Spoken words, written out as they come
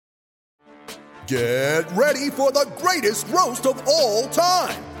Get ready for the greatest roast of all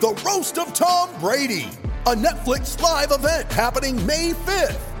time, the Roast of Tom Brady, a Netflix live event happening May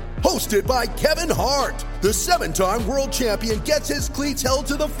 5th. Hosted by Kevin Hart, the 7-time world champion gets his cleats held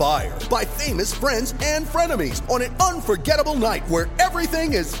to the fire by famous friends and frenemies on an unforgettable night where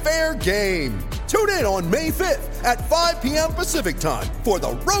everything is fair game. Tune in on May 5th at 5 p.m. Pacific time for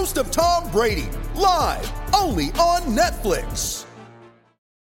the Roast of Tom Brady, live only on Netflix.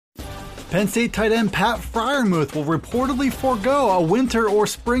 Penn State tight end Pat Freiermuth will reportedly forego a winter or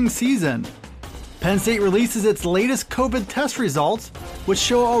spring season. Penn State releases its latest COVID test results, which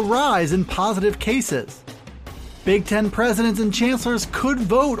show a rise in positive cases. Big Ten presidents and chancellors could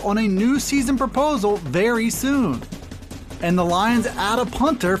vote on a new season proposal very soon. And the Lions add a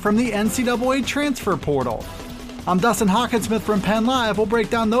punter from the NCAA transfer portal. I'm Dustin Hockensmith from Penn Live. We'll break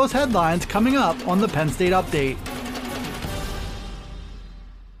down those headlines coming up on the Penn State Update.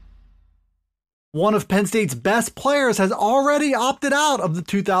 One of Penn State's best players has already opted out of the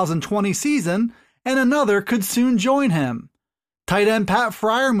 2020 season, and another could soon join him. Tight end Pat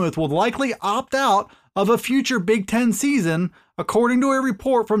Freiermuth will likely opt out of a future Big Ten season, according to a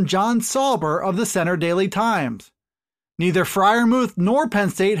report from John Sauber of the Center Daily Times. Neither Freiermuth nor Penn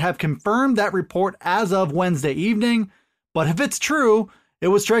State have confirmed that report as of Wednesday evening, but if it's true, it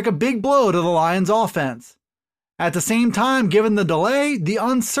would strike a big blow to the Lions' offense. At the same time, given the delay, the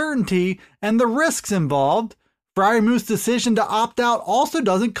uncertainty, and the risks involved, Freiermuth's decision to opt out also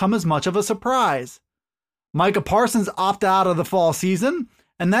doesn't come as much of a surprise. Micah Parsons opted out of the fall season,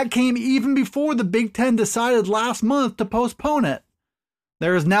 and that came even before the Big Ten decided last month to postpone it.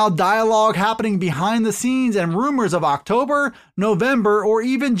 There is now dialogue happening behind the scenes and rumors of October, November, or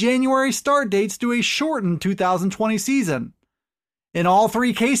even January start dates to a shortened 2020 season. In all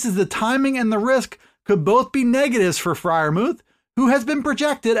three cases, the timing and the risk could both be negatives for Freiermuth, who has been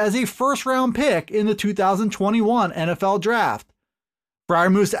projected as a first-round pick in the 2021 NFL Draft.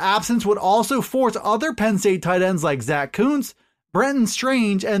 Freiermuth's absence would also force other Penn State tight ends like Zach Kuntz, Brenton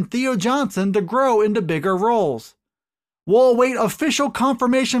Strange, and Theo Johnson to grow into bigger roles. We'll await official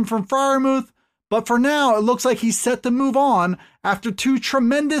confirmation from Freiermuth, but for now it looks like he's set to move on after 2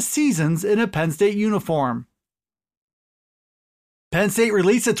 tremendous seasons in a Penn State uniform. Penn State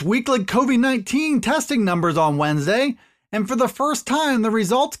released its weekly COVID-19 testing numbers on Wednesday, and for the first time the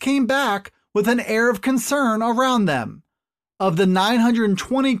results came back with an air of concern around them. Of the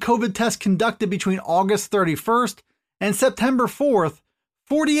 920 COVID tests conducted between August 31st and September 4th,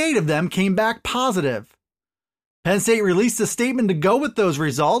 48 of them came back positive. Penn State released a statement to go with those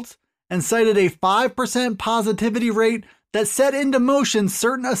results and cited a 5% positivity rate that set into motion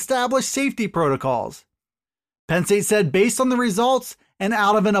certain established safety protocols. Penn State said based on the results and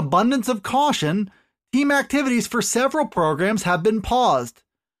out of an abundance of caution, team activities for several programs have been paused.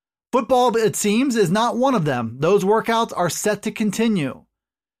 Football, it seems, is not one of them. Those workouts are set to continue.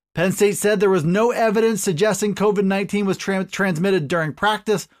 Penn State said there was no evidence suggesting COVID-19 was transmitted during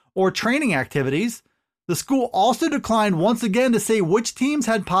practice or training activities. The school also declined once again to say which teams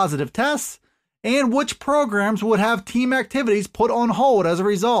had positive tests and which programs would have team activities put on hold as a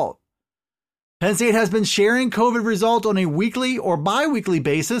result. Penn State has been sharing COVID results on a weekly or bi-weekly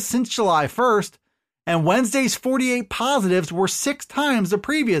basis since July 1st, and Wednesday's 48 positives were 6 times the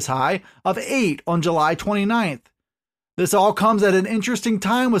previous high of 8 on July 29th. This all comes at an interesting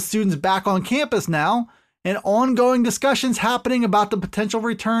time with students back on campus now and ongoing discussions happening about the potential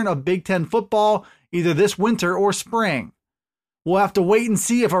return of Big Ten football either this winter or spring. We'll have to wait and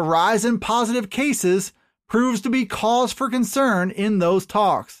see if a rise in positive cases proves to be cause for concern in those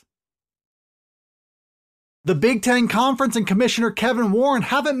talks. The Big Ten Conference and Commissioner Kevin Warren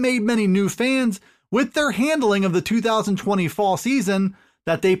haven't made many new fans with their handling of the 2020 fall season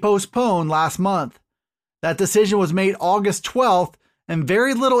that they postponed last month. That decision was made August 12th, and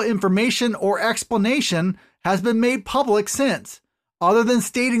very little information or explanation has been made public since, other than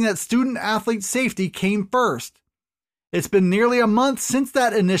stating that student-athlete safety came first. It's been nearly a month since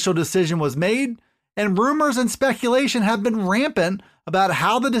that initial decision was made, and rumors and speculation have been rampant about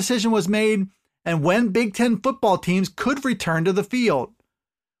how the decision was made and when Big Ten football teams could return to the field.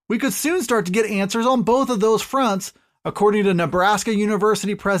 We could soon start to get answers on both of those fronts, according to Nebraska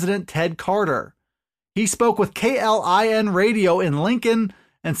University President Ted Carter. He spoke with KLIN Radio in Lincoln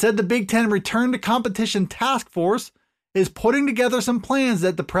and said the Big Ten Return to Competition Task Force is putting together some plans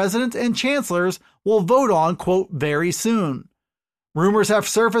that the presidents and chancellors will vote on, quote, very soon. Rumors have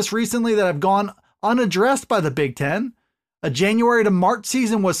surfaced recently that have gone unaddressed by the Big Ten. A January to March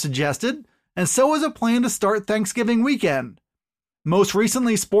season was suggested, and so is a plan to start Thanksgiving weekend. Most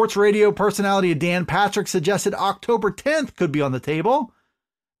recently, sports radio personality Dan Patrick suggested October 10th could be on the table.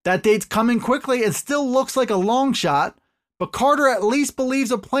 That date's coming quickly and still looks like a long shot, but Carter at least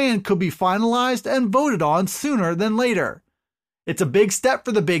believes a plan could be finalized and voted on sooner than later. It's a big step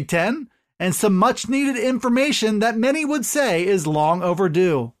for the Big Ten, and some much-needed information that many would say is long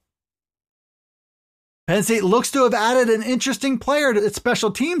overdue. Penn State looks to have added an interesting player to its special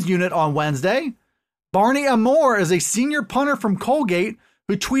teams unit on Wednesday. Barney Amor is a senior punter from Colgate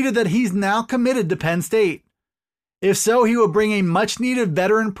who tweeted that he's now committed to Penn State. If so, he will bring a much-needed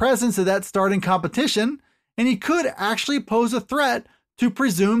veteran presence to that starting competition, and he could actually pose a threat to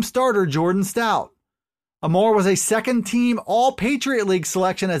presumed starter Jordan Stout. Amor was a second-team All-Patriot League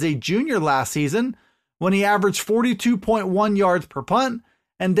selection as a junior last season when he averaged 42.1 yards per punt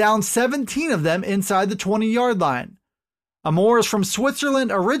and downed 17 of them inside the 20-yard line. Amor is from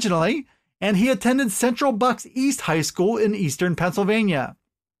Switzerland originally, and he attended Central Bucks East High School in eastern Pennsylvania.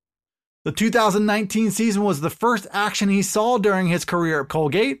 The 2019 season was the first action he saw during his career at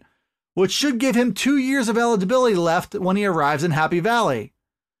Colgate, which should give him 2 years of eligibility left when he arrives in Happy Valley.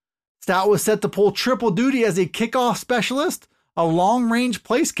 Stout was set to pull triple duty as a kickoff specialist, a long-range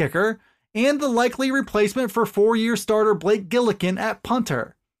place kicker, and the likely replacement for four-year starter Blake Gillikin at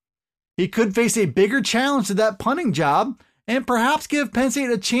punter. He could face a bigger challenge to that punting job and perhaps give Penn State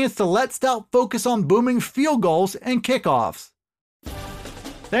a chance to let Stout focus on booming field goals and kickoffs.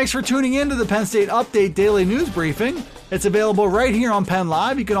 Thanks for tuning in to the Penn State Update Daily News Briefing. It's available right here on Penn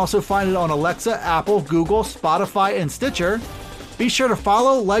Live. You can also find it on Alexa, Apple, Google, Spotify, and Stitcher. Be sure to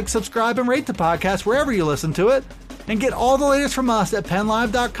follow, like, subscribe, and rate the podcast wherever you listen to it. And get all the latest from us at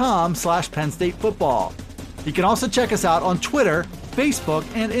PennLive.com/Penn State Football. You can also check us out on Twitter, Facebook,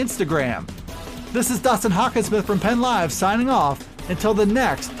 and Instagram. This is Dustin Hawkinsmith from Penn Live signing off until the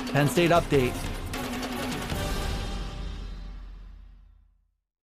next Penn State Update.